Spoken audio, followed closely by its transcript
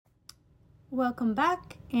Welcome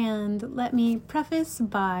back, and let me preface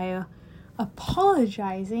by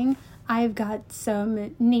apologizing. I've got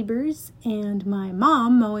some neighbors and my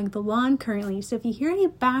mom mowing the lawn currently, so if you hear any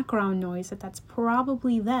background noise, that's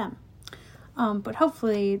probably them. But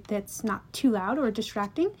hopefully that's not too loud or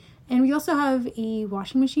distracting. And we also have a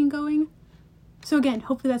washing machine going. So again,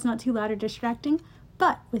 hopefully that's not too loud or distracting.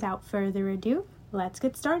 But without further ado, let's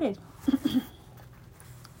get started.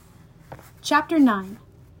 Chapter 9.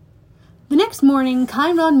 The next morning,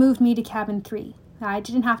 Chiron moved me to cabin 3. I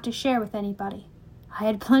didn't have to share with anybody. I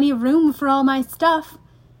had plenty of room for all my stuff.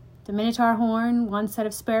 The Minotaur horn, one set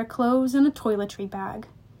of spare clothes, and a toiletry bag.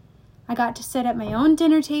 I got to sit at my own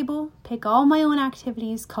dinner table, pick all my own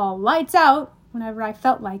activities, call lights out whenever I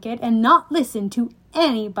felt like it, and not listen to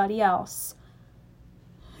anybody else.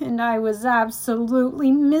 And I was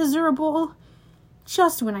absolutely miserable.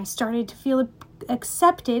 Just when I started to feel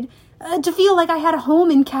accepted, to feel like I had a home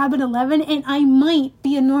in cabin 11 and I might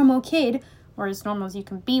be a normal kid, or as normal as you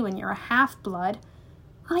can be when you're a half-blood,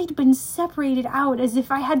 I'd been separated out as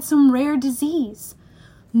if I had some rare disease.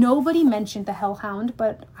 Nobody mentioned the hellhound,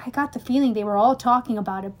 but I got the feeling they were all talking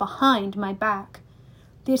about it behind my back.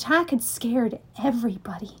 The attack had scared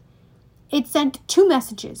everybody. It sent 2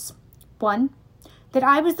 messages. 1, that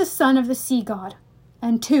I was the son of the sea god,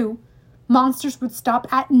 and 2, monsters would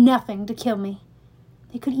stop at nothing to kill me.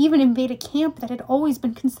 They could even invade a camp that had always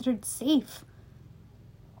been considered safe.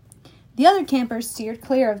 The other campers steered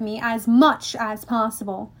clear of me as much as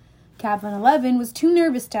possible. Cabin 11 was too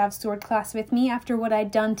nervous to have sword class with me after what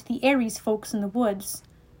I'd done to the Ares folks in the woods.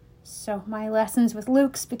 So my lessons with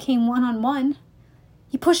Luke's became one-on-one.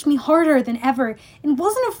 He pushed me harder than ever and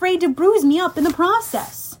wasn't afraid to bruise me up in the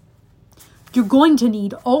process. "You're going to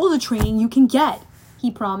need all the training you can get,"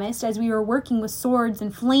 he promised as we were working with swords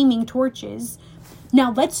and flaming torches.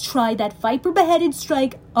 "Now let's try that viper-beheaded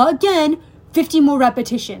strike again, 50 more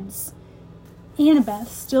repetitions." Annabeth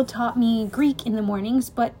still taught me Greek in the mornings,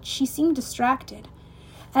 but she seemed distracted.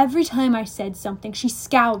 Every time I said something, she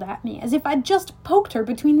scowled at me as if I'd just poked her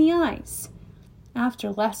between the eyes. After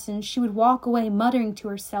lessons, she would walk away muttering to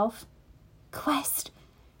herself, "Quest,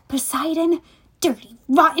 Poseidon, dirty,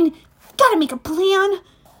 rotten, gotta make a plan."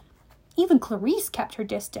 Even Clarice kept her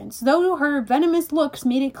distance, though her venomous looks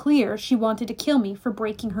made it clear she wanted to kill me for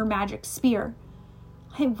breaking her magic spear.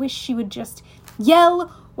 I wish she would just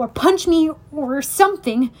yell or punch me or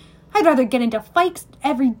something. I'd rather get into fights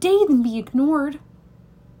every day than be ignored.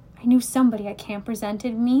 I knew somebody at camp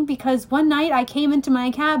resented me because one night I came into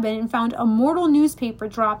my cabin and found a mortal newspaper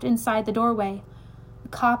dropped inside the doorway. A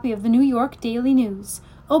copy of the New York Daily News,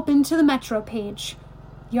 open to the Metro page.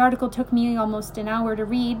 The article took me almost an hour to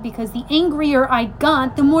read because the angrier I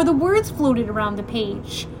got, the more the words floated around the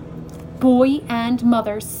page. "Boy and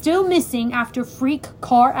mother still missing after freak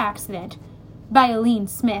car accident," by Aline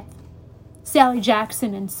Smith. "Sally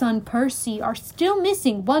Jackson and son Percy are still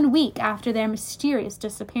missing 1 week after their mysterious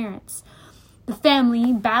disappearance. The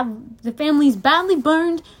family's badly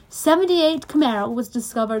burned 78 Camaro was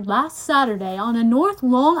discovered last Saturday on a North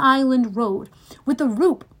Long Island road with the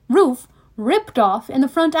roof ripped off and the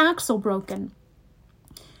front axle broken.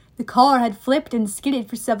 The car had flipped and skidded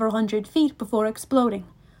for several hundred feet before exploding.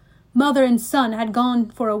 Mother and son had gone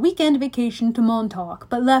for a weekend vacation to Montauk,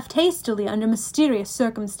 but left hastily under mysterious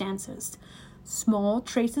circumstances. Small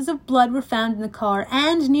traces of blood were found in the car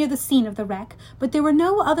and near the scene of the wreck, but there were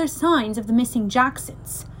no other signs of the missing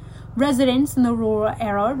Jacksons. Residents in the rural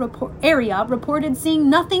area reported seeing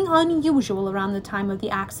nothing unusual around the time of the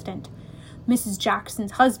accident. Mrs.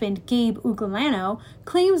 Jackson's husband, Gabe Uglano,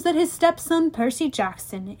 claims that his stepson, Percy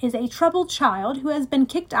Jackson, is a troubled child who has been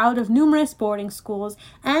kicked out of numerous boarding schools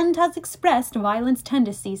and has expressed violent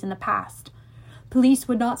tendencies in the past. Police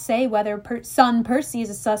would not say whether son Percy is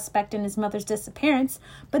a suspect in his mother's disappearance,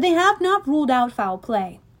 but they have not ruled out foul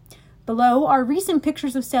play. Below are recent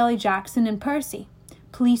pictures of Sally Jackson and Percy.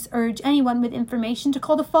 Police urge anyone with information to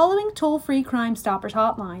call the following toll-free Crime Stoppers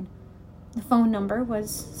hotline. The phone number was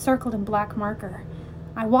circled in black marker.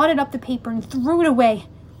 I wadded up the paper and threw it away,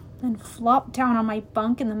 then flopped down on my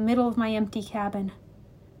bunk in the middle of my empty cabin.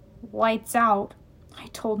 "Lights out," I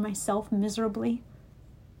told myself miserably.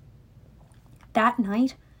 That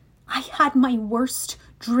night, I had my worst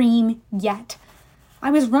dream yet.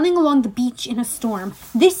 I was running along the beach in a storm.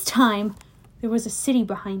 This time, there was a city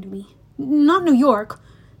behind me. Not New York.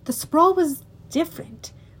 The sprawl was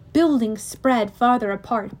different. Buildings spread farther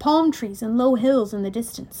apart, palm trees and low hills in the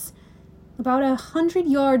distance. About 100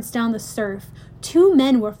 yards down the surf, 2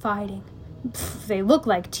 men were fighting. They looked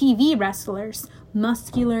like TV wrestlers,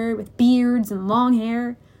 muscular, with beards and long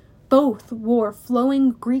hair. Both wore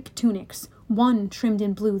flowing Greek tunics, one trimmed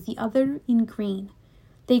in blue, the other in green.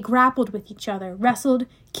 They grappled with each other, wrestled,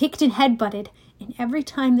 kicked and headbutted, and every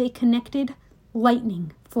time they connected,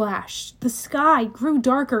 lightning flashed. The sky grew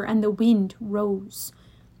darker and the wind rose.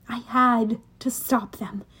 I had to stop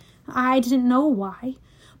them. I didn't know why,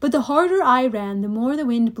 but the harder I ran, the more the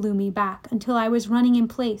wind blew me back until I was running in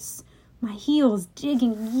place, my heels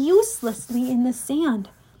digging uselessly in the sand.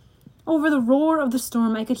 Over the roar of the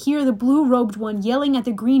storm, I could hear the blue-robed one yelling at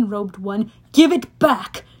the green-robed one, "Give it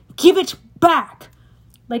back! Give it back!"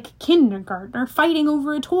 Like a kindergartner fighting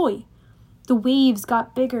over a toy. The waves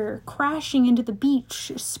got bigger, crashing into the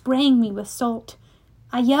beach, spraying me with salt.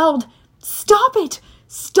 I yelled, "Stop it!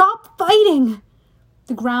 Stop fighting!"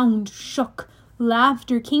 The ground shook.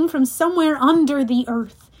 Laughter came from somewhere under the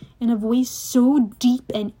earth, and a voice so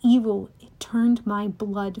deep and evil it turned my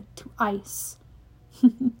blood to ice.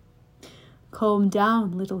 "Calm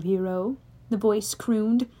down, little hero," the voice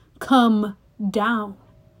crooned. "Come down."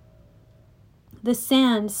 The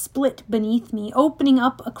sand split beneath me, opening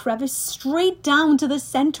up a crevice straight down to the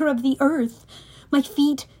center of the earth. My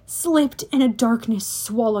feet slipped and a darkness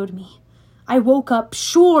swallowed me. I woke up,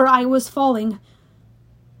 sure I was falling.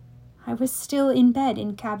 I was still in bed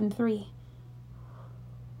in cabin 3.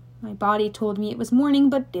 My body told me it was morning,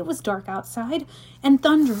 but it was dark outside, and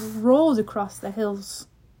thunder rolled across the hills.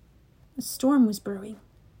 A storm was brewing.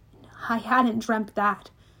 I hadn't dreamt that.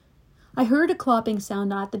 I heard a clopping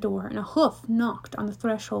sound at the door, and a hoof knocked on the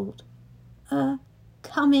threshold.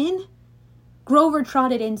 Come in?" Grover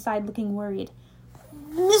trotted inside looking worried.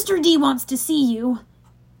 "Mr. D wants to see you."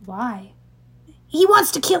 "Why?" "He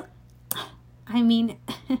wants to kill...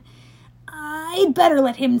 I'd better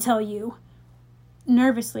let him tell you."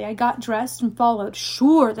 Nervously, I got dressed and followed,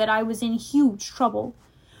 sure that I was in huge trouble.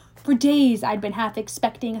 For days, I'd been half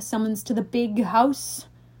expecting a summons to the big house.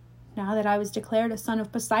 Now that I was declared a son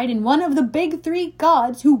of Poseidon, one of the big 3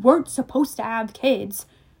 gods who weren't supposed to have kids,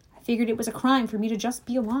 I figured it was a crime for me to just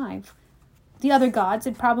be alive. The other gods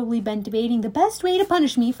had probably been debating the best way to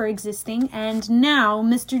punish me for existing, and now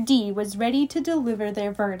Mr. D was ready to deliver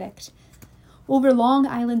their verdict. Over Long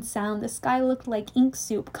Island Sound, the sky looked like ink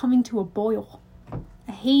soup coming to a boil.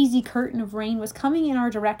 A hazy curtain of rain was coming in our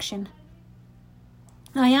direction.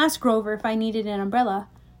 I asked Grover if I needed an umbrella.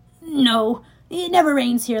 "No, it never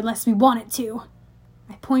rains here unless we want it to."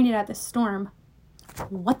 I pointed at the storm.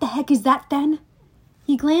 "What the heck is that then?"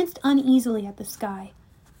 He glanced uneasily at the sky.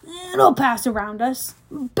 "It'll pass around us.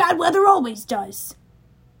 Bad weather always does."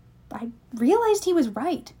 I realized he was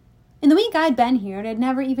right. In the week I'd been here, it had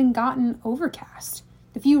never even gotten overcast.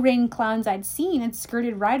 The few rain clouds I'd seen had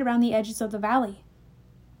skirted right around the edges of the valley.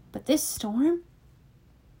 But this storm?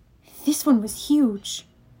 This one was huge.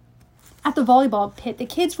 At the volleyball pit, the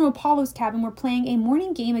kids from Apollo's cabin were playing a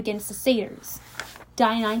morning game against the satyrs.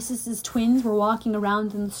 Dionysus's twins were walking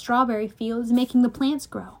around in the strawberry fields, making the plants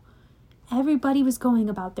grow. Everybody was going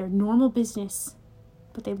about their normal business,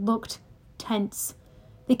 but they looked tense.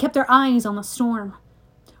 They kept their eyes on the storm.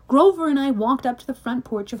 Grover and I walked up to the front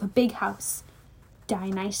porch of a big house.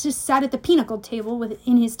 Dionysus sat at the pinnacle table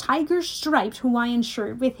in his tiger-striped Hawaiian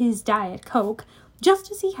shirt with his Diet Coke,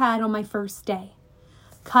 just as he had on my first day.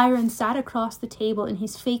 Chiron sat across the table in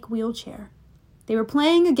his fake wheelchair. They were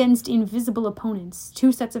playing against invisible opponents,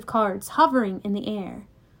 2 sets of cards hovering in the air.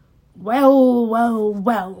 "Well, well,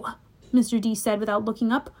 well," Mr. D said without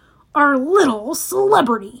looking up. "Our little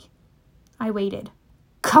celebrity." I waited.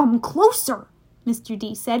 "Come closer," Mr.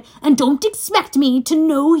 D said, "and don't expect me to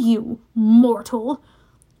know you, mortal,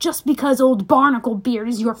 just because old Barnacle Beard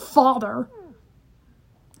is your father."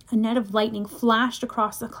 A net of lightning flashed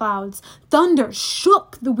across the clouds. Thunder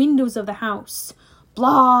shook the windows of the house.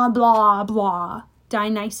 "Blah, blah, blah,"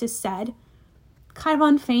 Dionysus said.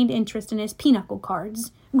 Chiron feigned interest in his pinochle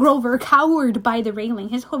cards. Grover cowered by the railing,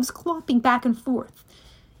 his hooves clopping back and forth.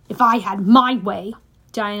 "If I had my way,"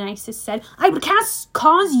 Dionysus said, "I would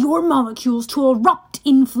cause your molecules to erupt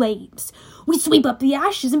in flames. We'd sweep up the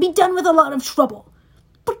ashes and be done with a lot of trouble.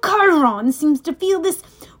 But Chiron seems to feel this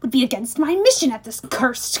would be against my mission at this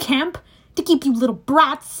cursed camp, to keep you little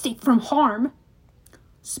brats safe from harm."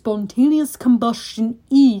 "Spontaneous combustion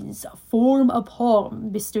is a form of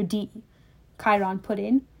harm, Mr. D," Chiron put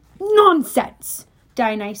in. "Nonsense,"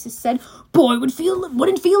 Dionysus said. "Boy wouldn't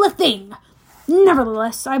feel a thing.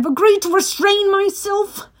 Nevertheless, I've agreed to restrain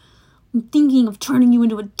myself. I'm thinking of turning you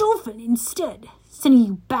into a dolphin instead, sending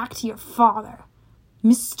you back to your father."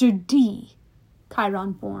 "Mr. D,"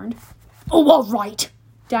 Chiron warned. "Oh, all right,"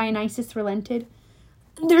 Dionysus relented.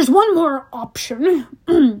 "There's one more option,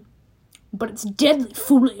 but it's deadly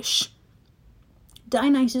foolish."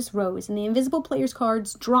 Dionysus rose, and the invisible player's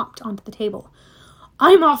cards dropped onto the table.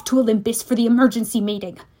 I'm off to Olympus for the emergency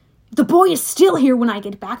meeting. If the boy is still here when I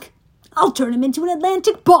get back, I'll turn him into an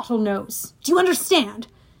Atlantic bottlenose. Do you understand?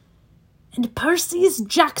 And Percy is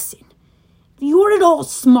Jackson. If you're at all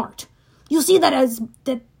smart, you'll see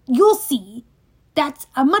that's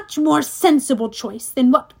a much more sensible choice than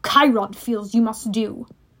what Chiron feels you must do.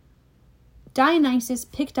 Dionysus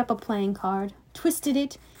picked up a playing card, twisted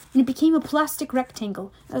it, and it became a plastic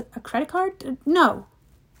rectangle. A credit card? No.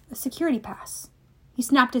 A security pass. He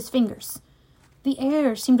snapped his fingers. The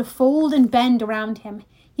air seemed to fold and bend around him.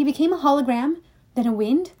 He became a hologram, then a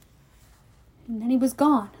wind, and then he was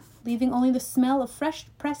gone, leaving only the smell of fresh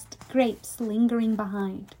pressed grapes lingering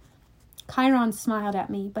behind. Chiron smiled at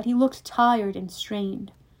me, but he looked tired and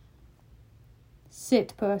strained.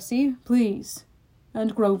 Sit, Percy, please.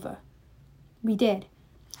 And Grover. We did.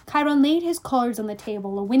 Chiron laid his cards on the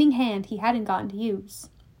table, a winning hand he hadn't gotten to use.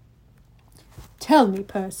 Tell me,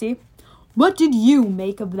 Percy, what did you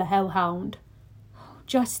make of the Hellhound?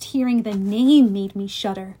 Just hearing the name made me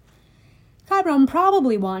shudder. Chiron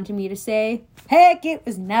probably wanted me to say, heck, it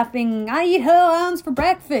was nothing. I eat hellhounds for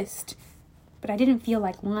breakfast. But I didn't feel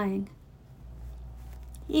like lying.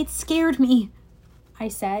 It scared me, I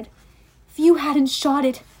said. If you hadn't shot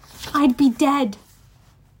it, I'd be dead.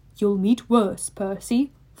 You'll meet worse,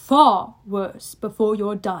 Percy. Far worse before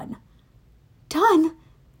you're done. Done?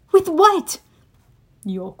 With what?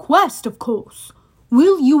 Your quest, of course.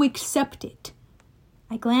 Will you accept it?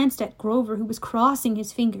 I glanced at Grover, who was crossing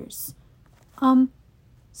his fingers.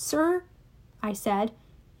 Sir, I said,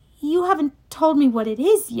 you haven't told me what it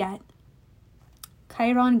is yet.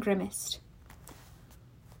 Chiron grimaced.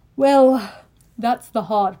 Well, that's the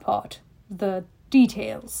hard part. The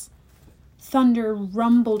details. Thunder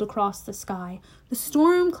rumbled across the sky. The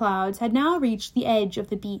storm clouds had now reached the edge of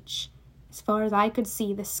the beach. As far as I could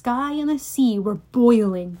see, the sky and the sea were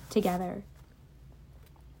boiling together.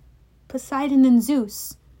 Poseidon and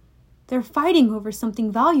Zeus. They're fighting over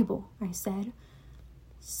something valuable, I said.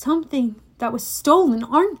 Something that was stolen,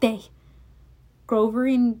 aren't they? Grover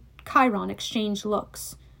and Chiron exchanged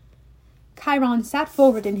looks. Chiron sat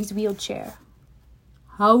forward in his wheelchair.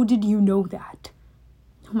 How did you know that?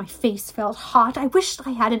 My face felt hot. I wished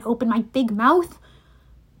I hadn't opened my big mouth.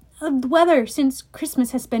 The weather since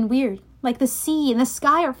Christmas has been weird, like the sea and the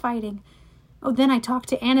sky are fighting. Oh, then I talked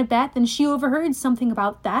to Annabeth, and she overheard something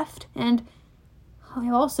about theft, and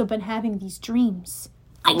I've also been having these dreams.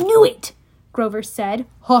 I knew it, Grover said.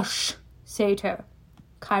 Hush, Satyr,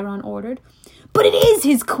 Chiron ordered. But it is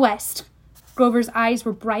his quest. Grover's eyes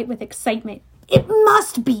were bright with excitement. It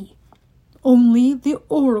must be. Only the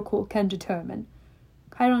Oracle can determine.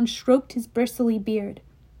 Chiron stroked his bristly beard.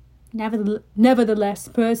 Nevertheless,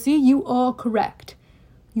 Percy, you are correct.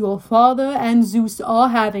 Your father and Zeus are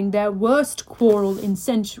having their worst quarrel in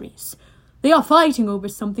centuries. They are fighting over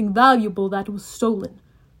something valuable that was stolen.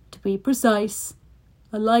 To be precise,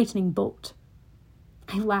 a lightning bolt.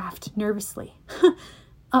 I laughed nervously.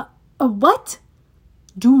 A what?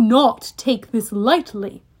 Do not take this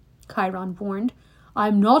lightly, Chiron warned.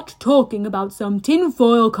 I'm not talking about some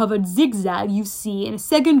tinfoil-covered zigzag you see in a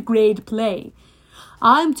second-grade play.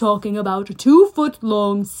 I'm talking about a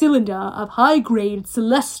 2-foot-long cylinder of high-grade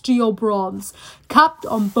celestial bronze, capped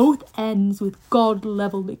on both ends with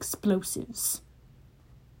god-level explosives.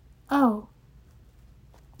 Oh.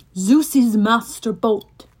 Zeus's master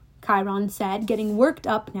bolt, Chiron said, getting worked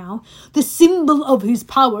up now, the symbol of his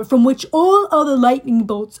power from which all other lightning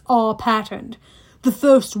bolts are patterned. The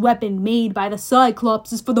first weapon made by the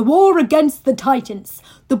Cyclopses for the war against the Titans,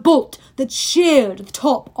 the bolt that sheared the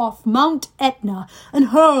top off Mount Etna and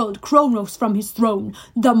hurled Kronos from his throne,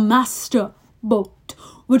 the Master Bolt,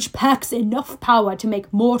 which packs enough power to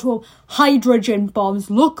make mortal hydrogen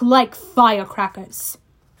bombs look like firecrackers.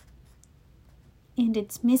 And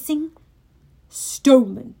it's missing?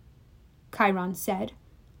 Stolen, Chiron said.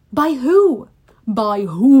 By who? By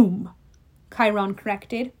whom? Chiron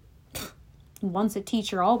corrected. Once a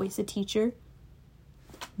teacher, always a teacher.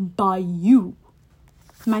 By you.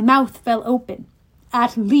 My mouth fell open.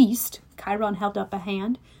 At least, Chiron held up a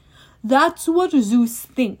hand, that's what Zeus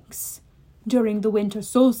thinks. During the winter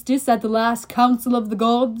solstice at the last council of the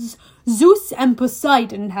gods, Zeus and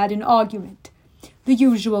Poseidon had an argument. The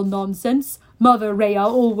usual nonsense. Mother Rhea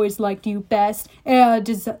always liked you best. Air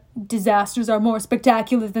disasters are more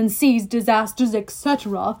spectacular than sea disasters,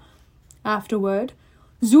 etc. Afterward,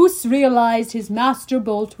 Zeus realized his master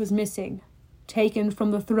bolt was missing, taken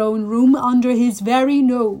from the throne room under his very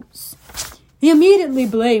nose. He immediately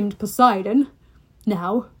blamed Poseidon.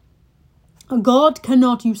 Now, a god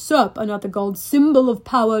cannot usurp another god's symbol of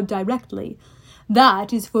power directly.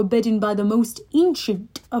 That is forbidden by the most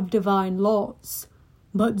ancient of divine laws.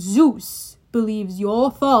 But Zeus believes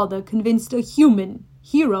your father convinced a human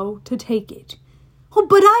hero to take it. Oh,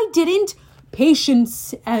 but I didn't.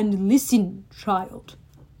 Patience and listen, child,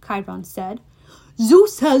 Chiron said.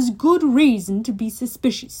 Zeus has good reason to be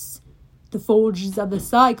suspicious. The forges of the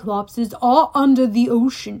Cyclopses are under the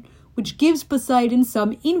ocean, which gives Poseidon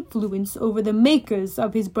some influence over the makers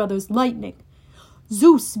of his brother's lightning.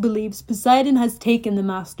 Zeus believes Poseidon has taken the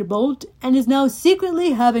Master Bolt and is now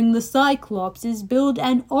secretly having the Cyclopses build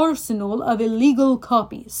an arsenal of illegal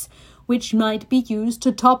copies, which might be used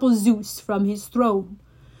to topple Zeus from his throne.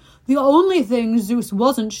 The only thing Zeus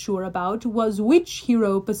wasn't sure about was which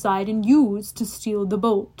hero Poseidon used to steal the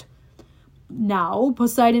bolt. Now,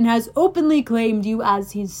 Poseidon has openly claimed you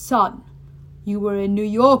as his son. You were in New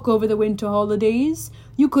York over the winter holidays.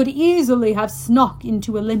 You could easily have snuck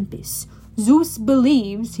into Olympus. Zeus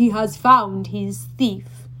believes he has found his thief.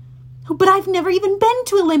 Oh, but I've never even been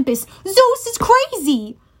to Olympus. Zeus is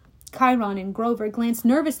crazy. Chiron and Grover glanced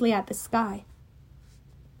nervously at the sky.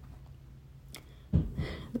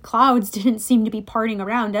 The clouds didn't seem to be parting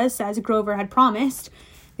around us, as Grover had promised.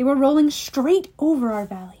 They were rolling straight over our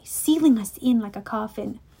valley, sealing us in like a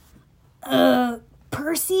coffin.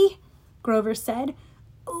 Percy? Grover said.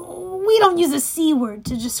 We don't use a C word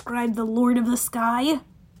to describe the Lord of the Sky.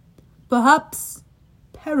 Perhaps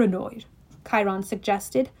paranoid, Chiron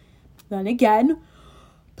suggested. Then again,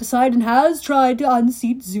 Poseidon has tried to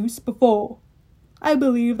unseat Zeus before. I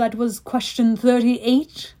believe that was question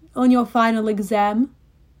 38 on your final exam.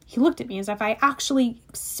 He looked at me as if I actually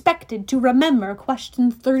expected to remember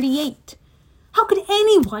question 38. How could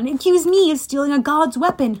anyone accuse me of stealing a god's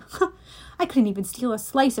weapon? I couldn't even steal a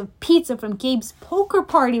slice of pizza from Gabe's poker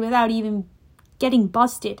party without even getting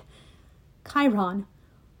busted. Chiron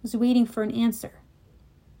was waiting for an answer.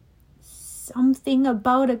 Something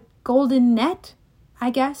about a golden net, I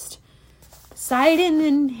guessed. Poseidon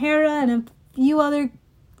and Hera and a few other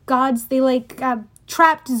gods, they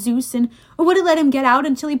trapped Zeus and wouldn't let him get out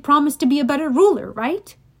until he promised to be a better ruler,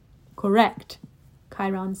 right? Correct,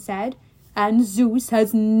 Chiron said, and Zeus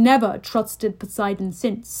has never trusted Poseidon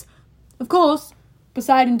since. Of course,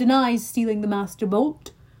 Poseidon denies stealing the Master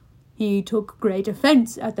Bolt. He took great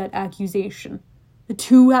offense at that accusation. The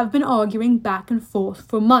two have been arguing back and forth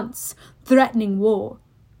for months, threatening war.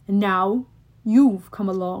 And now you've come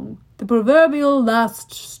along, the proverbial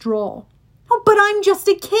last straw. Oh, but I'm just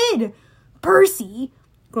a kid. Percy,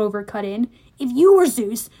 Grover cut in, if you were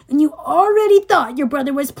Zeus and you already thought your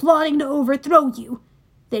brother was plotting to overthrow you,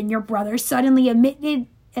 then your brother suddenly admitted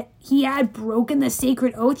he had broken the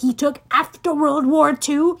sacred oath he took after World War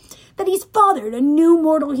II, that he's fathered a new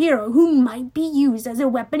mortal hero who might be used as a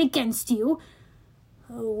weapon against you.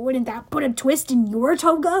 Wouldn't that put a twist in your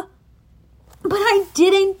toga? But I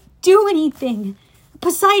didn't do anything.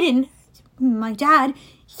 Poseidon, my dad,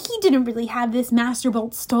 he didn't really have this Master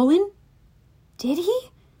Bolt stolen. Did he?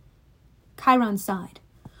 Chiron sighed.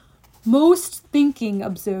 Most thinking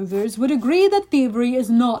observers would agree that thievery is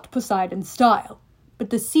not Poseidon's style, but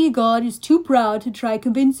the sea god is too proud to try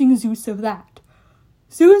convincing Zeus of that.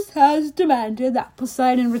 Zeus has demanded that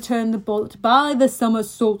Poseidon return the bolt by the summer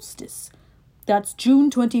solstice. That's June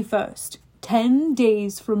 21st, 10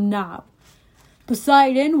 days from now.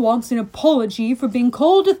 Poseidon wants an apology for being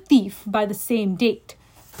called a thief by the same date.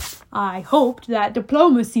 I hoped that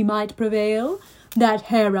diplomacy might prevail, that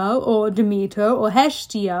Hera or Demeter or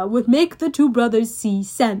Hestia would make the two brothers see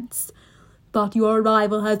sense. But your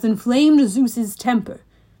arrival has inflamed Zeus's temper.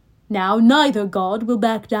 Now neither god will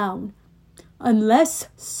back down. Unless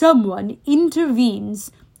someone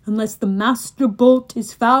intervenes, unless the Master Bolt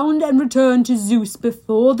is found and returned to Zeus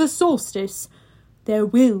before the solstice, there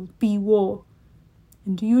will be war.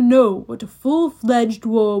 And do you know what a full-fledged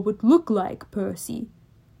war would look like, Percy?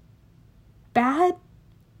 Bad?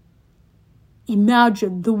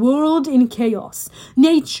 Imagine the world in chaos,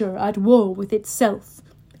 nature at war with itself,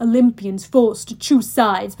 Olympians forced to choose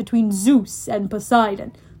sides between Zeus and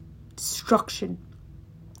Poseidon. Destruction,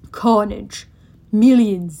 carnage,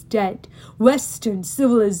 millions dead, Western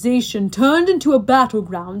civilization turned into a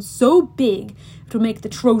battleground so big it would make the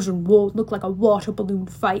Trojan War look like a water balloon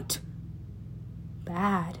fight.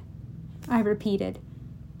 Bad, I repeated.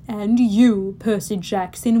 And you, Percy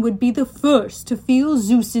Jackson, would be the first to feel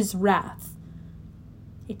Zeus's wrath.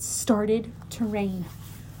 It started to rain.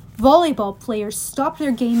 Volleyball players stopped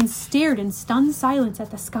their game and stared in stunned silence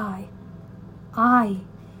at the sky. I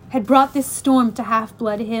had brought this storm to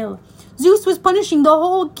Half-Blood Hill. Zeus was punishing the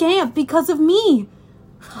whole camp because of me.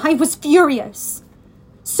 I was furious.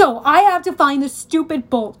 So I have to find the stupid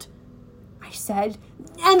bolt, I said,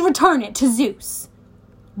 and return it to Zeus.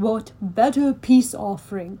 What better peace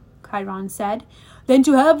offering, Chiron said, than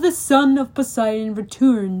to have the son of Poseidon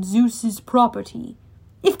return Zeus's property.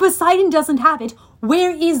 If Poseidon doesn't have it,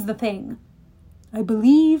 where is the thing? I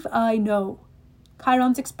believe I know.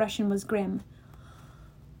 Chiron's expression was grim.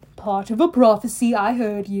 Part of a prophecy I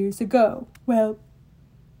heard years ago. Well,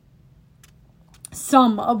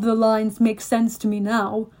 some of the lines make sense to me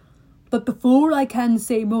now, but before I can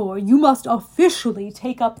say more, you must officially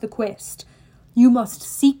take up the quest. You must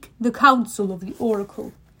seek the counsel of the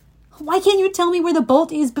oracle. Why can't you tell me where the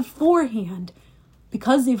bolt is beforehand?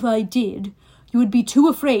 Because if I did, you would be too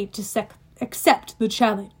afraid to accept the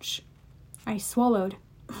challenge. I swallowed.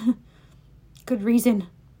 Good reason.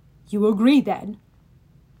 You agree, then?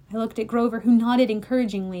 I looked at Grover, who nodded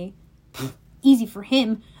encouragingly. Easy for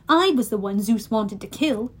him. I was the one Zeus wanted to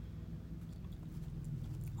kill.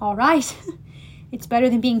 All right. It's better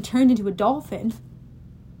than being turned into a dolphin.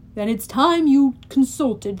 Then it's time you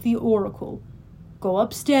consulted the oracle. Go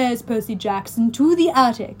upstairs, Percy Jackson, to the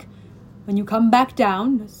attic. When you come back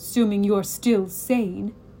down, assuming you're still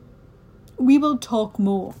sane, we will talk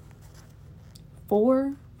more.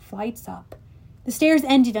 4 flights up. The stairs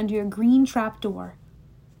ended under a green trapdoor.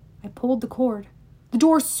 I pulled the cord. The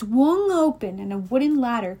door swung open and a wooden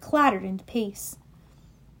ladder clattered into pace.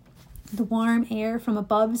 The warm air from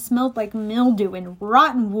above smelled like mildew and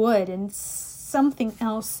rotten wood and something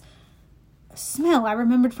else. A smell I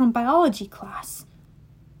remembered from biology class.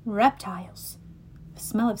 Reptiles. The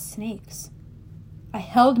smell of snakes. I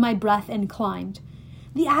held my breath and climbed.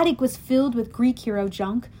 The attic was filled with Greek hero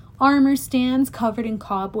junk, armor stands covered in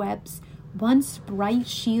cobwebs, once bright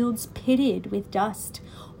shields pitted with dust,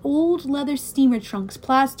 old leather steamer trunks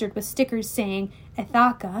plastered with stickers saying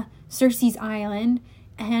Ithaca, Circe's Island,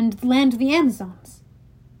 and Land of the Amazons.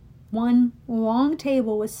 One long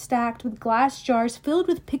table was stacked with glass jars filled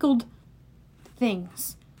with pickled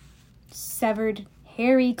things. Severed,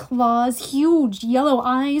 hairy claws, huge yellow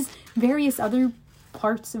eyes, various other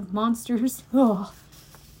parts of monsters. Ugh.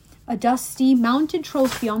 A dusty, mounted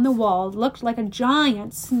trophy on the wall looked like a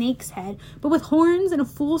giant snake's head, but with horns and a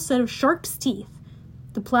full set of shark's teeth.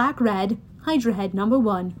 The plaque read, Hydra Head No.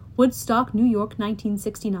 1, Woodstock, New York,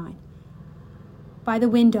 1969. By the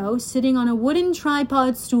window, sitting on a wooden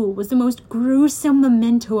tripod stool, was the most gruesome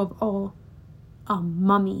memento of all. A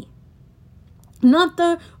mummy. Not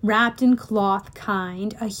the wrapped in cloth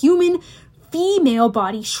kind, a human female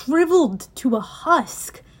body shriveled to a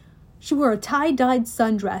husk. She wore a tie-dyed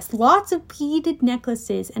sundress, lots of beaded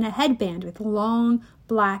necklaces, and a headband with long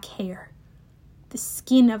black hair. The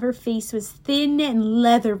skin of her face was thin and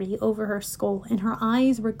leathery over her skull, and her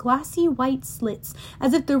eyes were glassy white slits,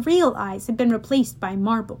 as if the real eyes had been replaced by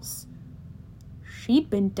marbles. She'd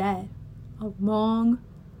been dead a long,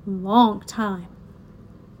 long time.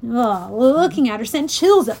 Ugh, looking at her sent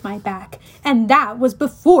chills up my back, and that was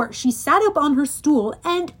before she sat up on her stool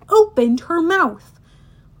and opened her mouth.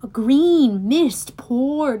 A green mist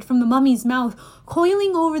poured from the mummy's mouth,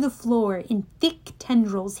 coiling over the floor in thick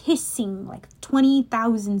tendrils, hissing like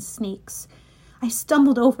 20,000 snakes. I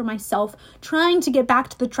stumbled over myself, trying to get back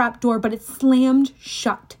to the trapdoor, but it slammed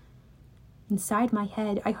shut. Inside my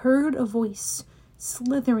head, I heard a voice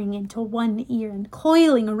slithering into one ear and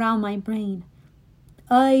coiling around my brain.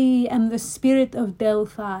 I am the spirit of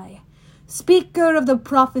Delphi, speaker of the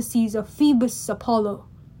prophecies of Phoebus Apollo,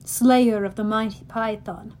 slayer of the mighty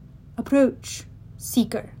python. Approach,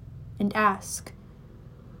 seeker, and ask.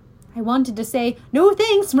 I wanted to say, no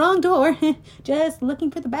thanks, wrong door, just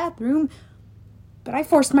looking for the bathroom, but I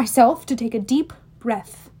forced myself to take a deep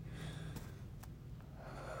breath.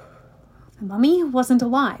 The mummy wasn't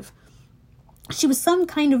alive. She was some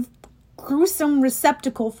kind of gruesome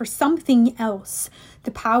receptacle for something else,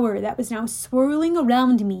 the power that was now swirling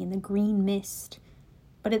around me in the green mist.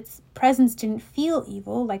 But its presence didn't feel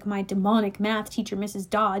evil like my demonic math teacher, Mrs.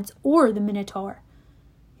 Dodds, or the Minotaur.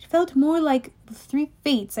 It felt more like the 3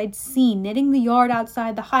 fates I'd seen knitting the yard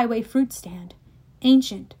outside the highway fruit stand.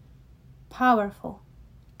 Ancient, powerful,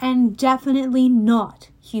 and definitely not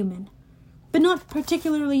human, but not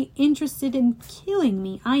particularly interested in killing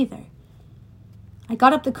me either. I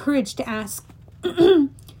got up the courage to ask,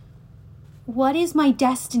 what is my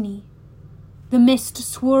destiny? The mist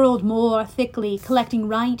swirled more thickly, collecting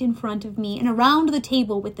right in front of me and around the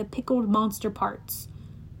table with the pickled monster parts.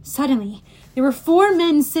 Suddenly, there were 4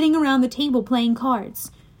 men sitting around the table playing cards.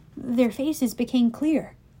 Their faces became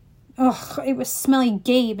clear. Ugh, it was smelly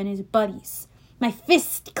Gabe and his buddies. My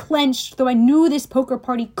fist clenched, though I knew this poker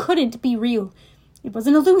party couldn't be real. It was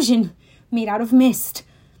an illusion, made out of mist.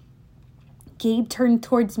 Gabe turned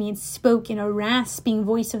towards me and spoke in a rasping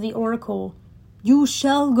voice of the oracle. You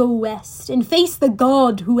shall go west and face the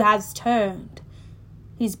god who has turned.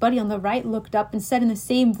 His buddy on the right looked up and said in the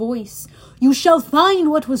same voice, "You shall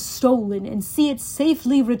find what was stolen and see it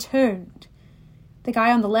safely returned." The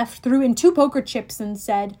guy on the left threw in 2 poker chips and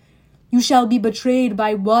said, "You shall be betrayed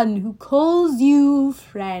by one who calls you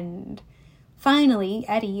friend." Finally,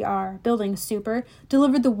 Eddie, our building super,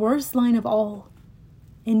 delivered the worst line of all.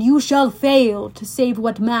 "And you shall fail to save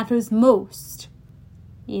what matters most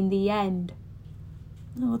in the end."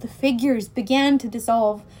 Oh, the figures began to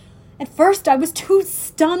dissolve. At first, I was too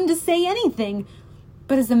stunned to say anything.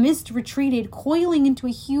 But as the mist retreated, coiling into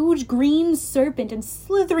a huge green serpent and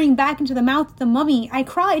slithering back into the mouth of the mummy, I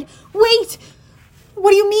cried, "Wait! What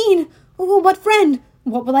do you mean? What friend?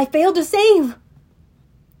 What will I fail to save?"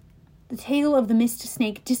 The tail of the mist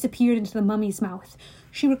snake disappeared into the mummy's mouth.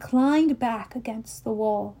 She reclined back against the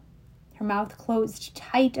wall. Her mouth closed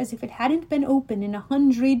tight as if it hadn't been open in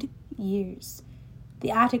 100 years. The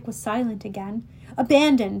attic was silent again,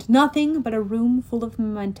 abandoned, nothing but a room full of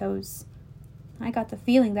mementos. I got the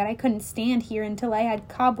feeling that I couldn't stand here until I had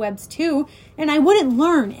cobwebs too, and I wouldn't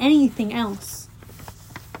learn anything else.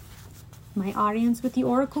 My audience with the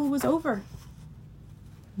oracle was over.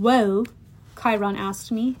 "Well?" Chiron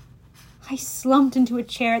asked me. I slumped into a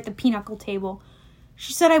chair at the pinochle table.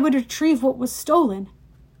 She said I would retrieve what was stolen.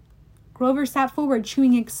 Grover sat forward,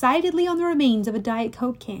 chewing excitedly on the remains of a Diet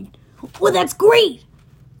Coke can. "Well, that's great!"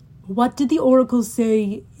 "What did the oracle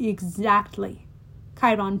say exactly?"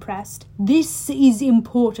 Chiron pressed. "This is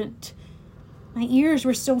important." My ears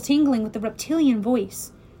were still tingling with the reptilian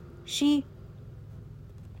voice. She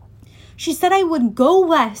said I would go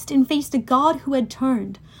west and face the god who had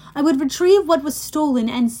turned. I would retrieve what was stolen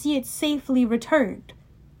and see it safely returned.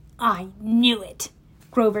 "I knew it,"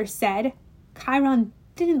 Grover said. Chiron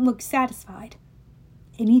didn't look satisfied.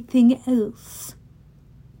 "Anything else?"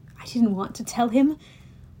 I didn't want to tell him.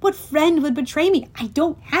 What friend would betray me? I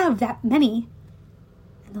don't have that many.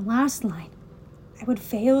 And the last line, I would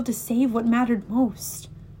fail to save what mattered most.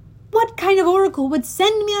 What kind of oracle would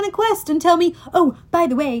send me on a quest and tell me, "Oh, by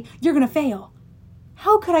the way, you're going to fail"?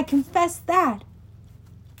 How could I confess that?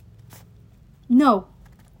 "No,"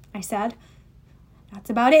 I said. "That's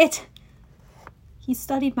about it." He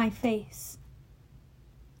studied my face.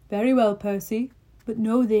 "Very well, Percy, but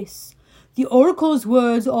know this. The oracle's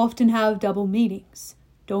words often have double meanings.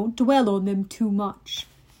 Don't dwell on them too much.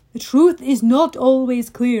 The truth is not always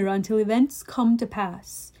clear until events come to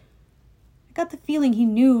pass." I got the feeling he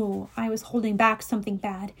knew I was holding back something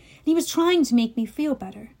bad, and he was trying to make me feel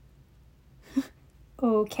better.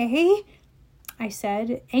 "Okay," I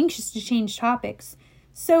said, anxious to change topics.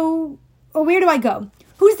 "So, where do I go?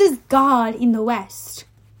 Who's this god in the west?"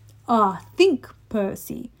 Think,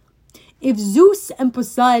 Percy. If Zeus and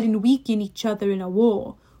Poseidon weaken each other in a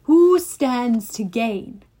war, who stands to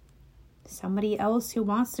gain? Somebody else who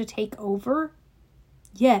wants to take over?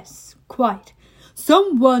 Yes, quite.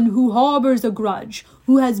 Someone who harbors a grudge,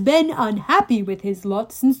 who has been unhappy with his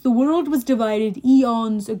lot since the world was divided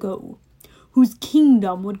eons ago, whose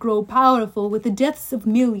kingdom would grow powerful with the deaths of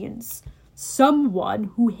millions. Someone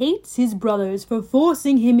who hates his brothers for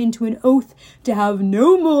forcing him into an oath to have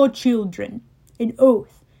no more children, an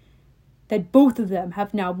oath that both of them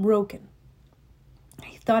have now broken.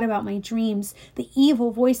 I thought about my dreams, the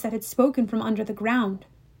evil voice that had spoken from under the ground.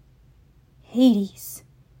 Hades.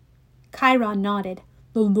 Chiron nodded.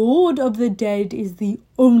 The Lord of the Dead is the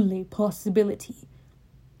only possibility.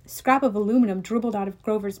 A scrap of aluminum dribbled out of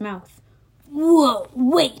Grover's mouth. "Whoa,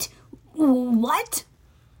 wait, what?"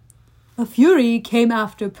 A Fury came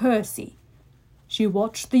after Percy. She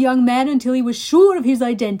watched the young man until he was sure of his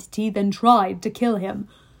identity, then tried to kill him.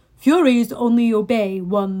 Furies only obey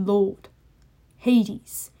one lord.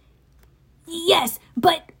 Hades. "Yes,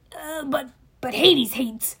 but Hades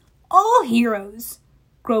hates all heroes,"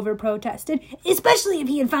 Grover protested, "especially if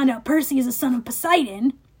he had found out Percy is a son of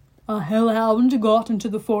Poseidon." "A hellhound got into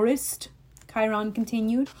the forest," Chiron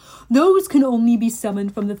continued. "Those can only be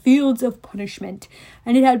summoned from the fields of punishment,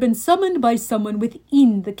 and it had been summoned by someone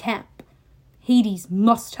within the camp. Hades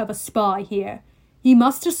must have a spy here. He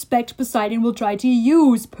must suspect Poseidon will try to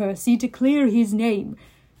use Percy to clear his name.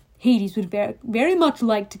 Hades would very much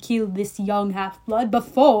like to kill this young half-blood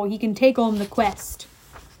before he can take on the quest."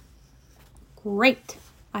 "Great,"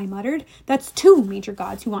 I muttered. "That's 2 major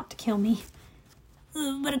gods who want to kill me."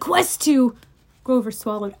 But a quest to..." Grover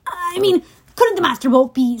swallowed. "I mean, couldn't the Master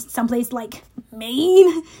Bolt be someplace like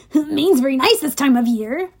Maine? Maine's very nice this time of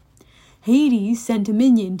year." "Hades sent a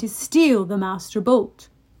minion to steal the Master Bolt,"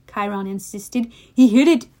 Chiron insisted. "He hid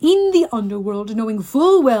it in the underworld, knowing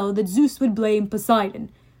full well that Zeus would blame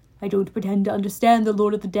Poseidon. I don't pretend to understand the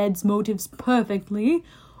Lord of the Dead's motives perfectly,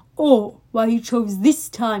 or why he chose this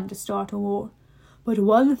time to start a war. But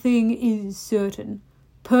one thing is certain.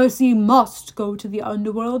 Percy must go to the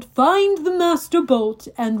underworld, find the Master Bolt,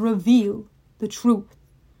 and reveal the truth.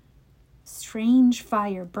 Strange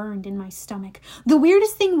fire burned in my stomach. The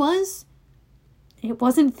weirdest thing was, it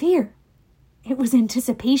wasn't fear. It was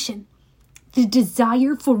anticipation. The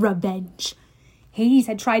desire for revenge. Hades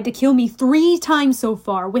had tried to kill me 3 times so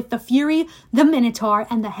far, with the Fury, the Minotaur,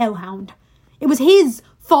 and the Hellhound. It was his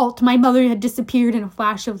fault my mother had disappeared in a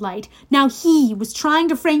flash of light. Now he was trying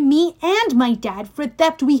to frame me and my dad for a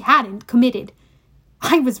theft we hadn't committed.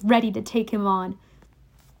 I was ready to take him on.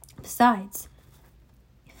 Besides,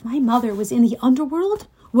 if my mother was in the underworld,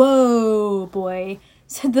 whoa, boy,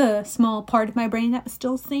 said the small part of my brain that was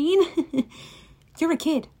still sane. You're a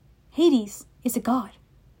kid. Hades is a god.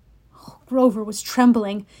 Oh, Grover was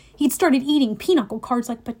trembling. He'd started eating pinochle cards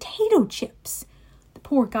like potato chips. The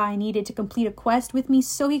poor guy needed to complete a quest with me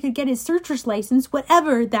so he could get his searcher's license,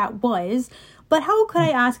 whatever that was. But how could I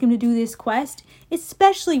ask him to do this quest,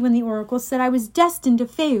 especially when the oracle said I was destined to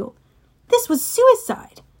fail? This was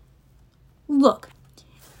suicide. Look,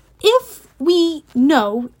 if we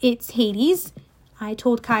know it's Hades, I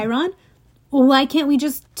told Chiron, why can't we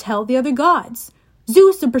just tell the other gods?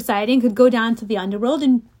 Zeus and Poseidon could go down to the underworld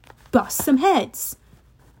and bust some heads.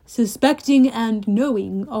 Suspecting and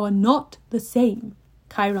knowing are not the same,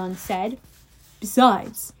 Chiron said.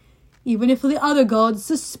 Besides, even if the other gods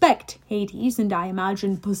suspect Hades, and I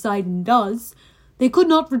imagine Poseidon does, they could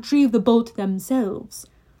not retrieve the bolt themselves.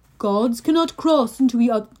 Gods cannot cross into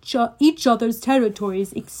each other's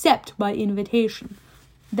territories except by invitation.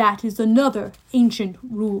 That is another ancient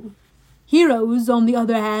rule. Heroes, on the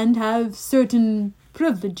other hand, have certain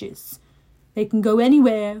privileges. They can go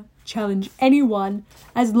anywhere, challenge anyone,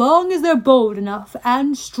 as long as they're bold enough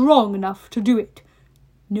and strong enough to do it.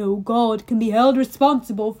 No god can be held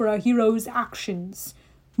responsible for a hero's actions.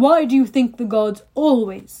 Why do you think the gods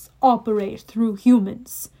always operate through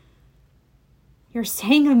humans? You're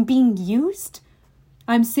saying I'm being used?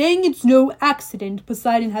 I'm saying it's no accident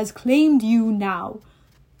Poseidon has claimed you now.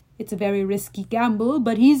 It's a very risky gamble,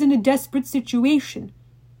 but he's in a desperate situation.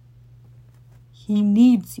 He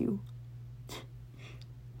needs you.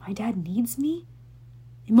 My dad needs me?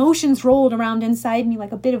 Emotions rolled around inside me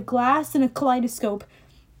like a bit of glass in a kaleidoscope.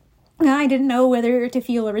 I didn't know whether to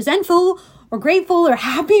feel resentful or grateful or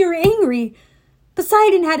happy or angry.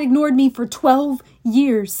 Poseidon had ignored me for 12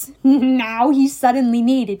 years. Now he suddenly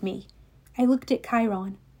needed me. I looked at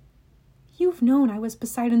Chiron. You've known I was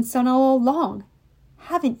Poseidon's son all along,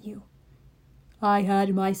 haven't you? I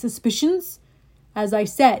had my suspicions. As I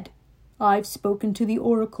said, I've spoken to the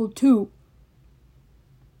oracle too.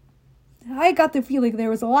 I got the feeling there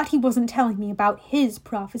was a lot he wasn't telling me about his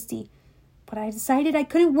prophecy, but I decided I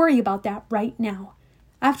couldn't worry about that right now.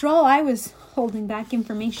 After all, I was holding back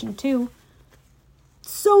information too.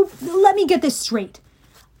 So, let me get this straight.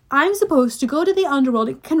 I'm supposed to go to the underworld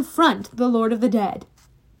and confront the Lord of the Dead.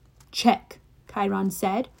 Check, Chiron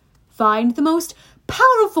said. Find the most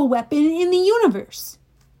powerful weapon in the universe.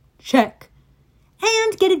 Check.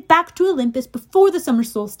 And get it back to Olympus before the summer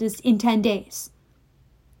solstice in 10 days.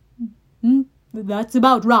 That's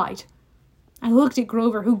about right. I looked at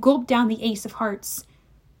Grover, who gulped down the ace of hearts.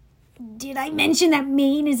 Did I mention that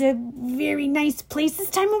Maine is a very nice place this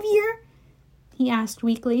time of year? He asked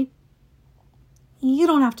weakly. You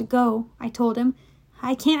don't have to go, I told him.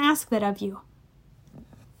 I can't ask that of you.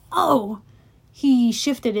 Oh, he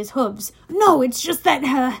shifted his hooves. No, it's just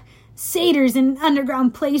that, satyrs in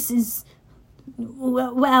underground places.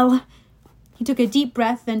 Well, he took a deep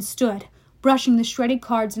breath, then stood, brushing the shredded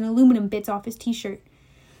cards and aluminum bits off his t-shirt.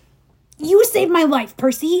 You saved my life,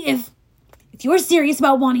 Percy. If you're serious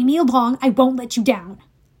about wanting me along, I won't let you down.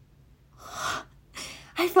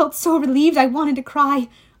 I felt so relieved I wanted to cry,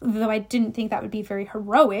 though I didn't think that would be very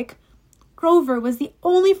heroic. Grover was the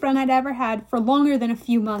only friend I'd ever had for longer than a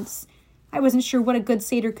few months. I wasn't sure what a good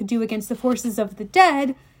satyr could do against the forces of the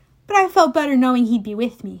dead, but I felt better knowing he'd be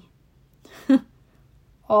with me.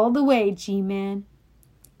 All the way, G-Man.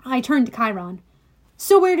 I turned to Chiron.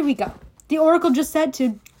 So where do we go? The oracle just said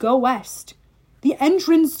to go west. The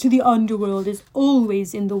entrance to the underworld is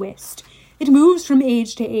always in the west. It moves from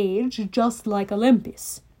age to age, just like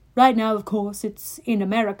Olympus. Right now, of course, it's in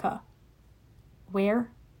America. Where?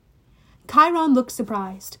 Chiron looked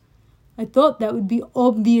surprised. I thought that would be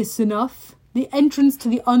obvious enough. The entrance to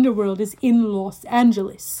the underworld is in Los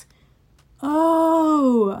Angeles.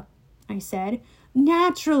 Oh, I said.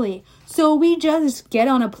 Naturally. So we just get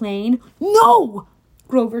on a plane? No!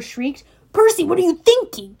 Grover shrieked. Percy, what are you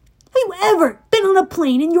thinking? Have you ever been on a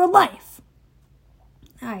plane in your life?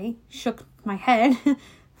 I shook my head,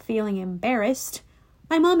 feeling embarrassed.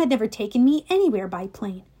 My mom had never taken me anywhere by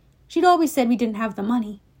plane. She'd always said we didn't have the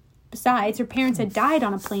money. Besides, her parents had died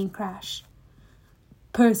on a plane crash.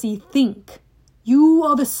 Percy, think. You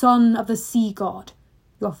are the son of the sea god.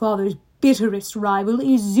 Your father's bitterest rival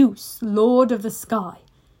is Zeus, lord of the sky.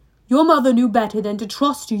 Your mother knew better than to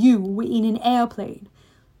trust you in an airplane.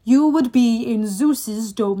 You would be in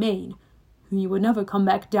Zeus's domain. You would never come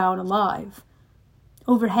back down alive.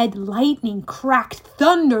 Overhead, lightning cracked,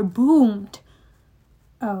 thunder boomed.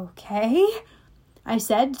 Okay, I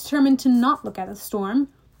said, determined to not look at the storm.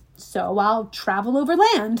 So I'll travel over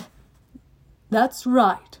land. That's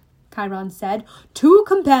right, Chiron said. 2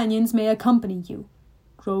 companions may accompany you.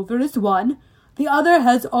 Grover is one. The other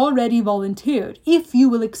has already volunteered, if you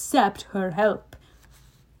will accept her help.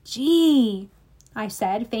 Gee, I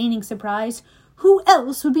said, feigning surprise. Who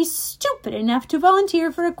else would be stupid enough to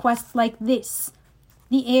volunteer for a quest like this?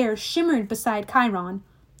 The air shimmered beside Chiron.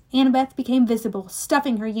 Annabeth became visible,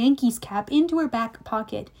 stuffing her Yankees cap into her back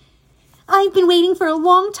pocket. I've been waiting for a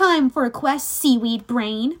long time for a quest, seaweed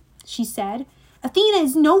brain, she said. Athena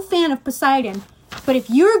is no fan of Poseidon, but if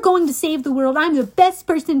you're going to save the world, I'm the best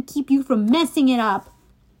person to keep you from messing it up.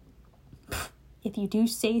 If you do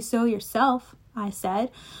say so yourself, I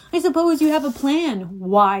said. I suppose you have a plan,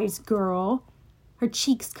 wise girl. Her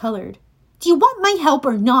cheeks colored. Do you want my help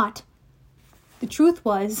or not? The truth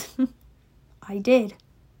was, I did.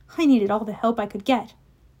 I needed all the help I could get.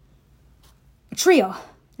 A trio,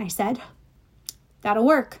 I said. That'll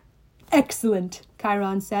work. Excellent,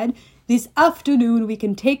 Chiron said. This afternoon we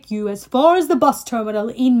can take you as far as the bus terminal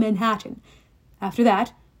in Manhattan. After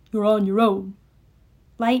that, you're on your own.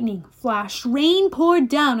 Lightning flashed. Rain poured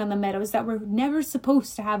down on the meadows that were never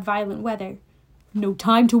supposed to have violent weather. No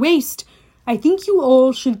time to waste. I think you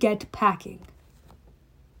all should get packing.